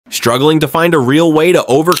Struggling to find a real way to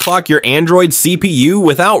overclock your Android CPU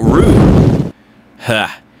without root? Huh.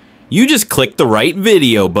 You just clicked the right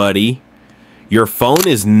video, buddy. Your phone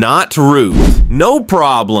is not root. No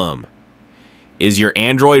problem. Is your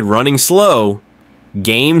Android running slow?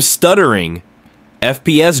 Games stuttering?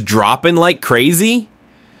 FPS dropping like crazy?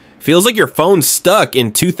 Feels like your phone's stuck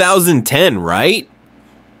in 2010, right?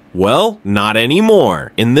 Well, not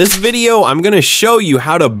anymore. In this video, I'm going to show you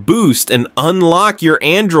how to boost and unlock your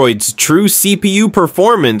Android's true CPU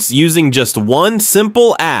performance using just one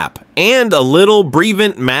simple app and a little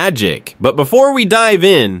Brevent magic. But before we dive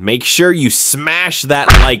in, make sure you smash that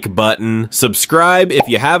like button, subscribe if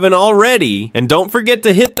you haven't already, and don't forget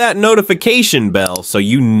to hit that notification bell so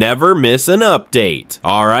you never miss an update.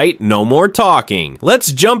 Alright, no more talking.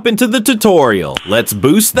 Let's jump into the tutorial. Let's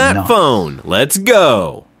boost that phone. Let's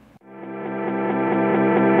go.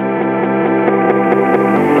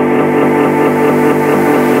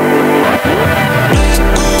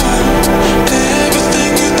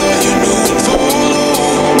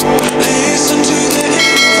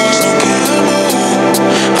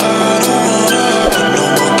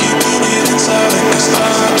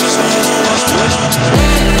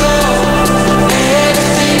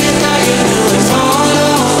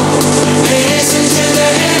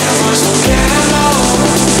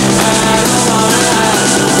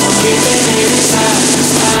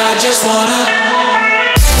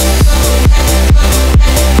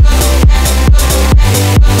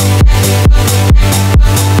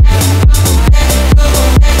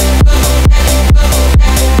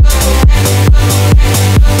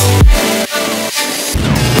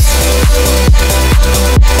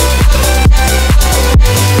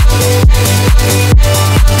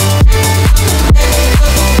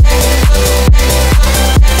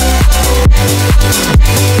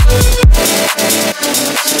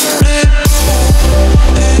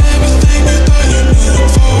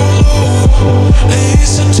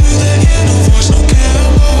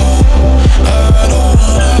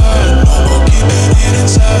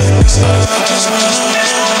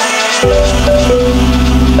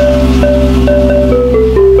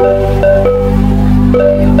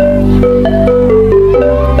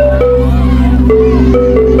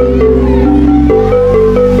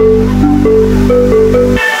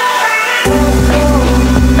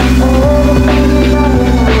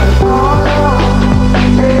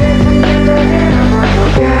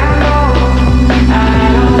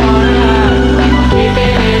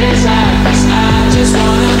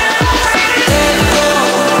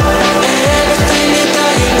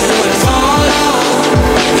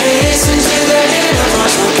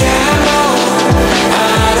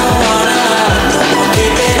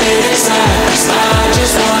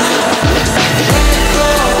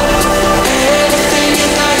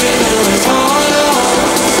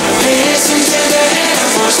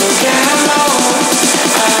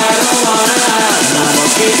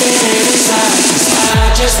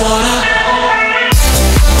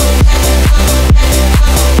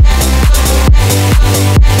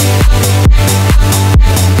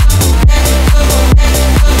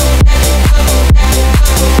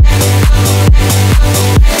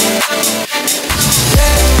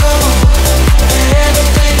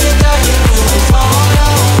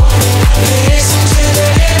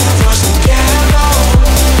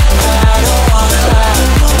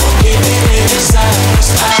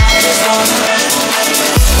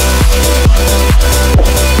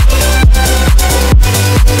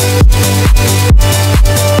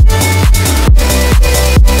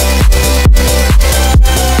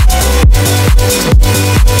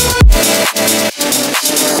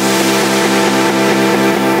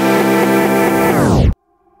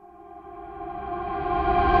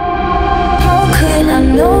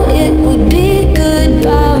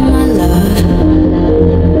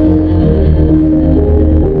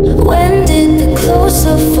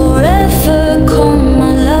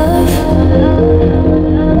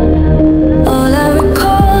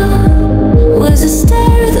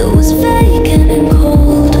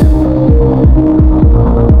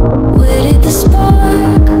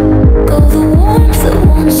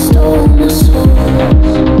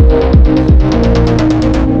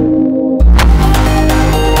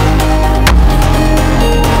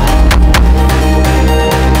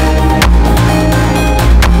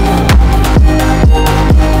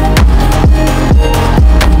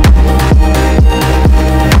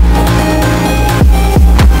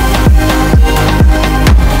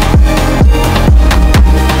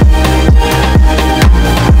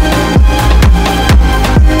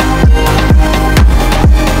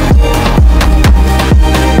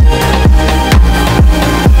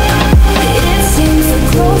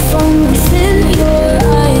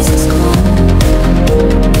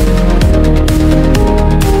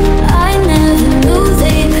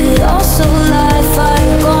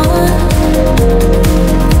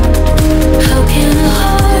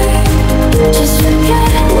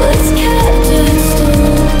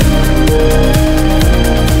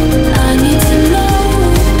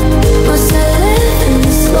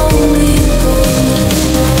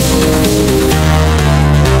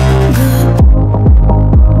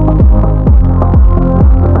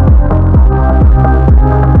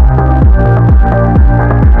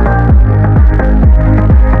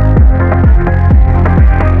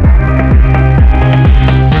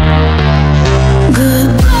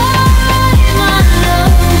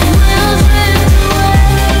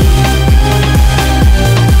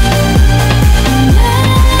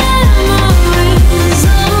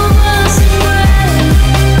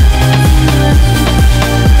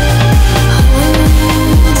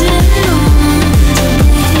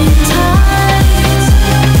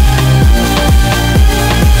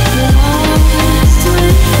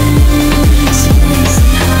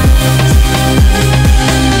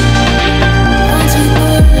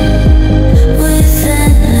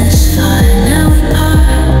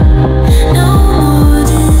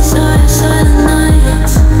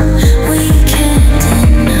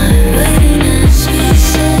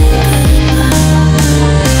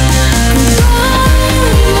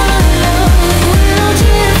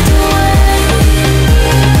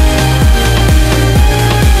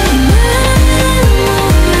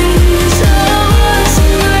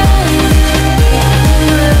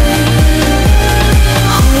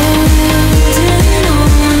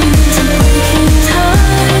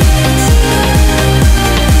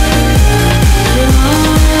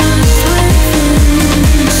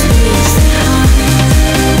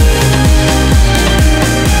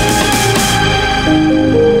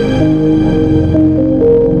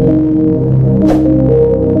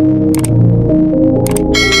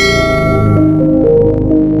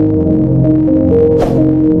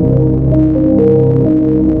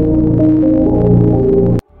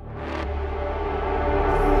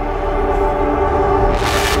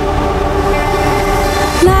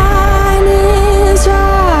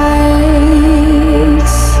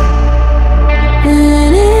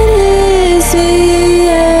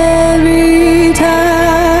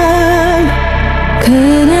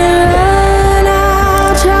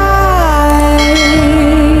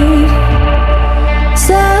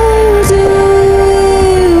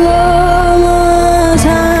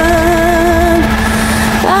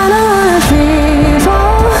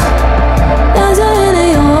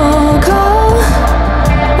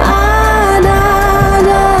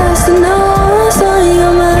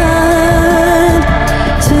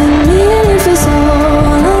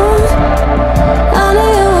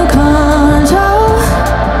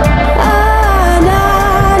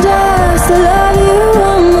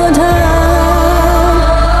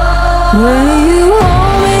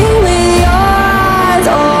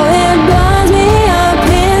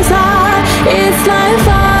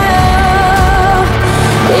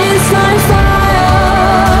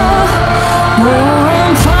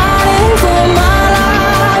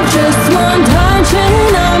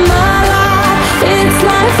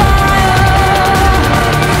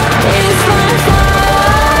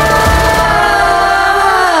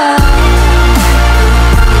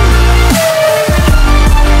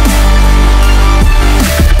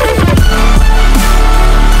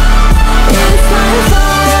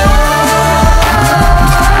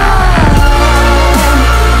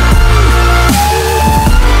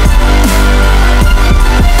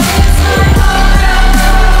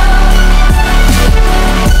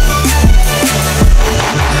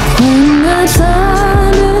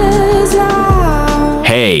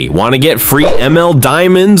 Hey, want to get free ML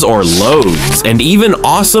diamonds or loads, and even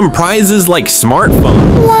awesome prizes like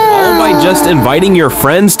smartphones? All by just inviting your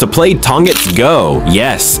friends to play Tongits Go.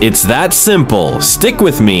 Yes, it's that simple. Stick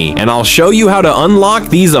with me, and I'll show you how to unlock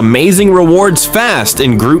these amazing rewards fast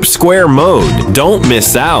in Group Square mode. Don't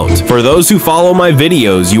miss out. For those who follow my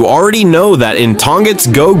videos, you already know that in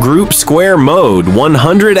Tongits Go Group Square mode,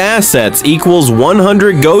 100 assets equals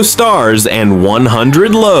 100 Go stars and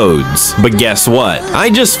 100 loads. But guess what? I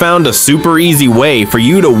just found a super easy way for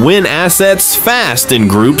you to win assets fast in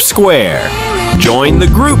Group Square. Join the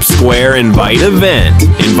Group Square Invite event.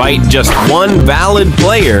 Invite just one valid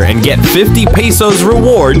player and get 50 pesos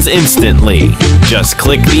rewards instantly. Just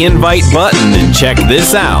click the invite button and check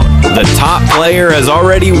this out. The top player has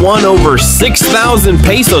already won over 6,000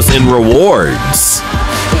 pesos in rewards.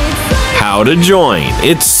 How to join?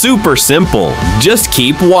 It's super simple. Just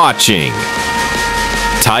keep watching.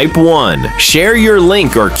 Type 1. Share your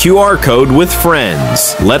link or QR code with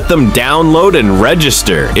friends. Let them download and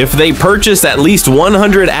register. If they purchase at least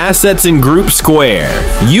 100 assets in Group Square,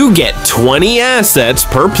 you get 20 assets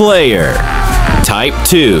per player. Type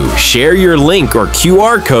 2. Share your link or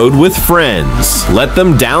QR code with friends. Let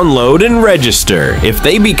them download and register. If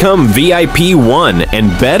they become VIP 1 and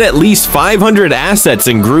bet at least 500 assets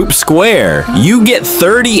in Group Square, you get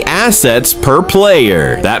 30 assets per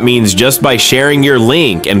player. That means just by sharing your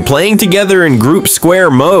link and playing together in Group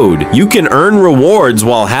Square mode, you can earn rewards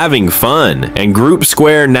while having fun. And Group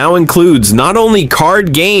Square now includes not only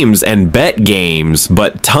card games and bet games,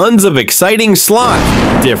 but tons of exciting slot,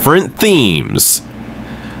 different themes.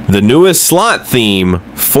 The newest slot theme,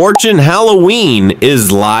 Fortune Halloween,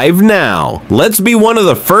 is live now. Let's be one of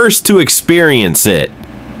the first to experience it.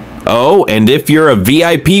 Oh, and if you're a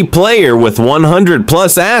VIP player with 100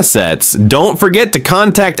 plus assets, don't forget to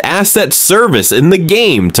contact Asset Service in the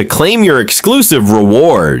game to claim your exclusive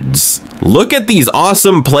rewards. Look at these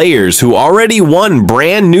awesome players who already won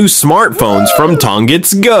brand new smartphones from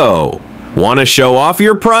Tongits Go. Want to show off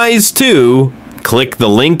your prize too? Click the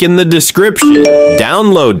link in the description,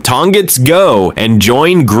 download Tongits Go, and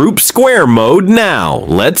join Group Square mode now.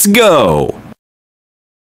 Let's go!